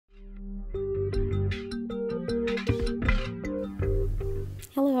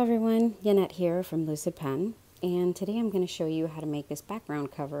Hello everyone, Yanette here from Lucid Pen, and today I'm going to show you how to make this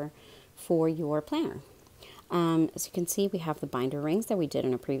background cover for your planner. As you can see, we have the binder rings that we did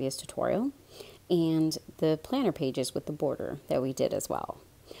in a previous tutorial, and the planner pages with the border that we did as well.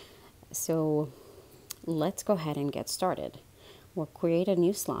 So let's go ahead and get started. We'll create a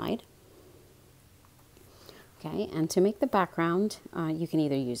new slide. Okay, and to make the background, you can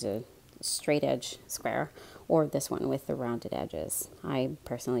either use a straight edge square or this one with the rounded edges. I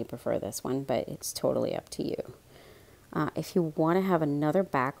personally prefer this one, but it's totally up to you. If you want to have another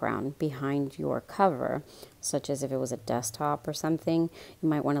background behind your cover, such as if it was a desktop or something, you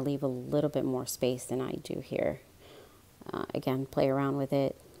might want to leave a little bit more space than I do here. Again, play around with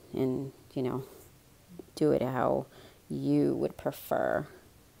it and, do it how you would prefer.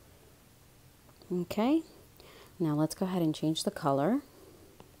 Okay, now let's go ahead and change the color.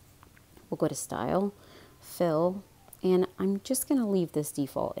 We'll go to Style, Fill, and I'm just going to leave this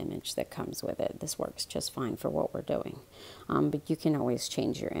default image that comes with it. This works just fine for what we're doing, but you can always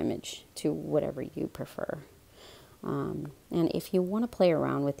change your image to whatever you prefer. And if you want to play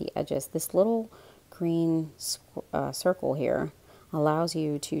around with the edges, this little green circle here allows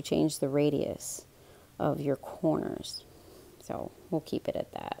you to change the radius of your corners. So we'll keep it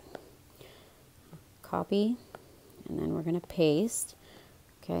at that. Copy, and then we're going to paste.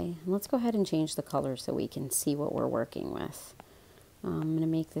 Okay, let's go ahead and change the color so we can see what we're working with. I'm going to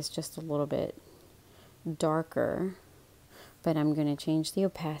make this just a little bit darker, but I'm going to change the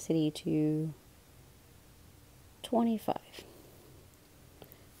opacity to 25.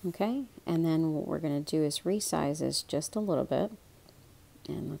 Okay, and then what we're going to do is resize this just a little bit,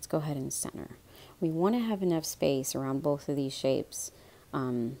 and let's go ahead and center. We want to have enough space around both of these shapes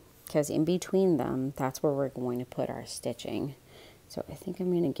because in between them, that's where we're going to put our stitching. So I think I'm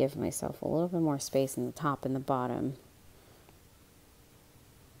going to give myself a little bit more space in the top and the bottom.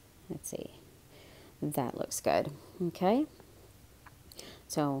 Let's see. That looks good. Okay.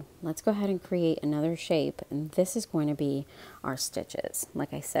 So let's go ahead and create another shape, and this is going to be our stitches.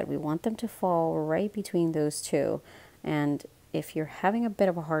 Like I said, we want them to fall right between those two, and if you're having a bit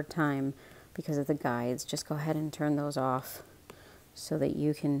of a hard time because of the guides, just go ahead and turn those off so that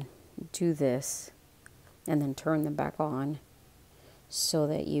you can do this and then turn them back on so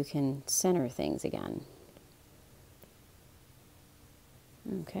that you can center things again.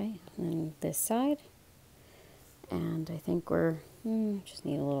 Okay, and then this side, and I think we're just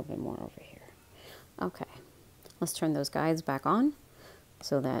need a little bit more over here. Okay, let's turn those guides back on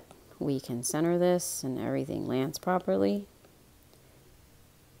so that we can center this and everything lands properly.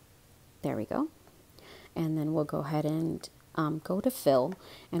 There we go. And then we'll go ahead and go to Fill,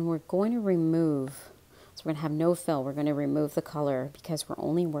 and we're going to remove. So we're going to have no fill. We're going to remove the color because we're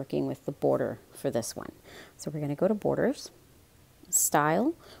only working with the border for this one. So we're going to go to Borders,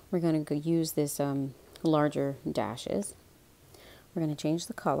 Style. We're going to use this larger dashes. We're going to change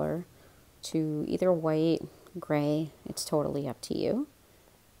the color to either white, gray. It's totally up to you.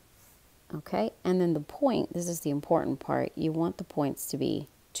 Okay, and then the point, this is the important part. You want the points to be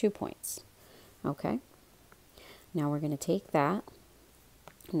 2 points. Okay, now we're going to take that.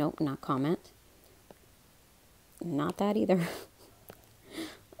 Nope, not comment. Not that either.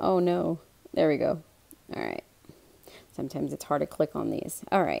 Oh no. There we go. All right. Sometimes it's hard to click on these.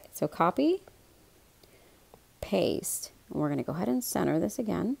 All right. So copy, paste. And we're going to go ahead and center this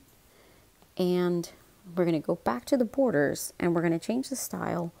again. And we're going to go back to the borders, and we're going to change the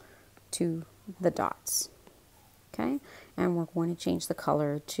style to the dots. Okay. And we're going to change the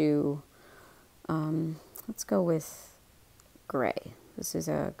color to, let's go with gray. This is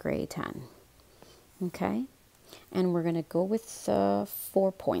a gray 10. Okay. And we're going to go with 4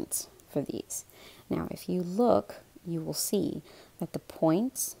 points for these. Now, if you look, you will see that the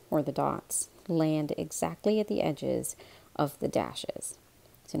points, or the dots, land exactly at the edges of the dashes.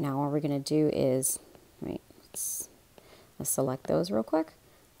 So now all we're going to do is, let's select those real quick,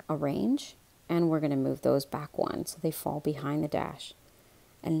 arrange, and we're going to move those back one so they fall behind the dash.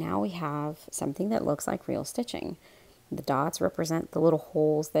 And now we have something that looks like real stitching. The dots represent the little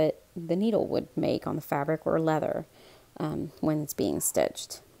holes that the needle would make on the fabric or leather when it's being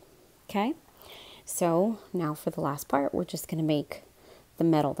stitched. Okay, so now for the last part, we're just going to make the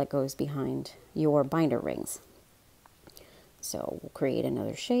metal that goes behind your binder rings. So we'll create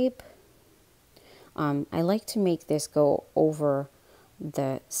another shape. I like to make this go over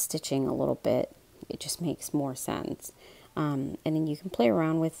the stitching a little bit. It just makes more sense. And then you can play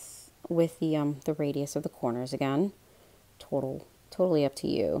around with the radius of the corners again. Totally up to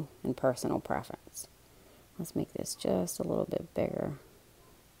you and personal preference. Let's make this just a little bit bigger.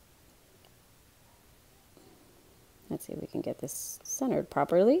 Let's see if we can get this centered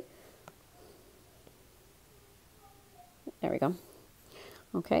properly. There we go.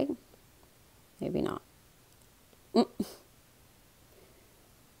 Okay, maybe not. All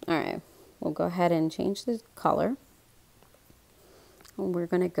right, we'll go ahead and change the color. We're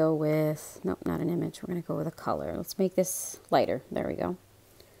going to go with, nope, not an image. We're going to go with a color. Let's make this lighter. There we go.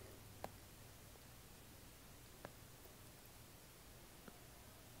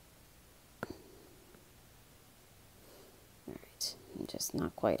 All right, I'm just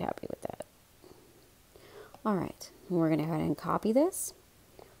not quite happy with that. All right, we're going to go ahead and copy this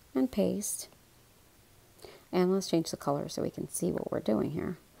and paste. And let's change the color so we can see what we're doing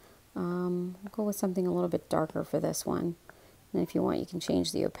here. We'll go with something a little bit darker for this one. And if you want, you can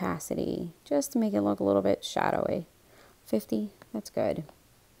change the opacity just to make it look a little bit shadowy. 50, that's good.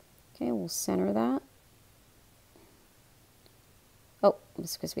 Okay, we'll center that. Oh,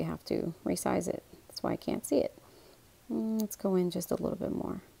 it's because we have to resize it. That's why I can't see it. Let's go in just a little bit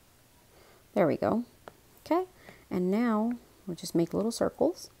more. There we go. Okay, and now we'll just make little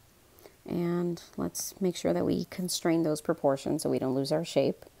circles. And let's make sure that we constrain those proportions so we don't lose our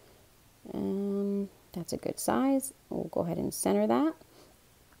shape. And that's a good size. We'll go ahead and center that.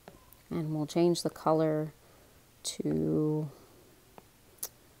 And we'll change the color to,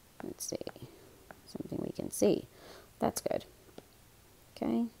 let's see, something we can see. That's good.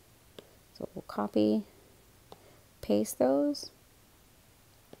 Okay, so we'll copy, paste those.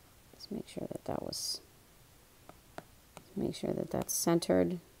 Let's make sure that that's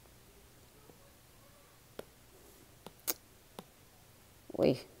centered.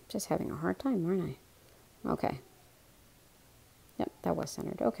 Wait, just having a hard time, aren't I? Okay. Yep, that was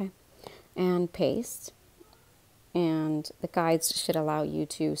centered. Okay. And paste. And the guides should allow you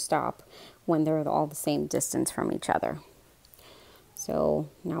to stop when they're all the same distance from each other. So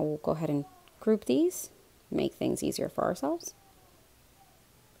now we'll go ahead and group these, make things easier for ourselves.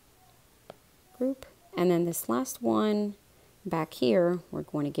 Group. And then this last one back here, we're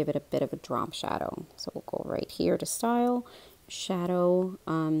going to give it a bit of a drop shadow. So we'll go right here to style, shadow,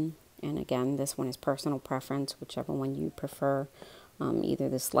 and again, this one is personal preference, whichever one you prefer, either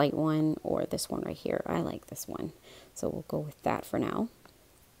this light one or this one right here. I like this one, so we'll go with that for now.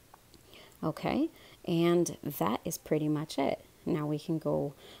 Okay, and that is pretty much it. Now we can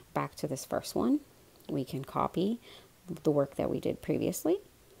go back to this first one. We can copy the work that we did previously,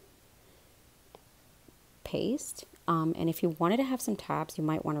 paste, and if you wanted to have some tabs, you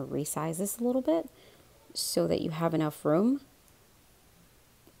might want to resize this a little bit so that you have enough room.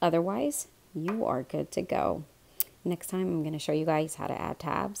 Otherwise, you are good to go. Next time, I'm going to show you guys how to add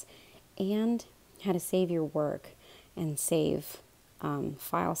tabs and how to save your work and save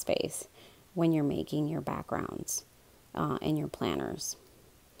file space when you're making your backgrounds and your planners.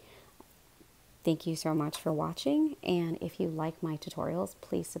 Thank you so much for watching, and if you like my tutorials,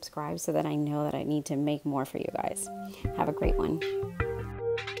 please subscribe so that I know that I need to make more for you guys. Have a great one.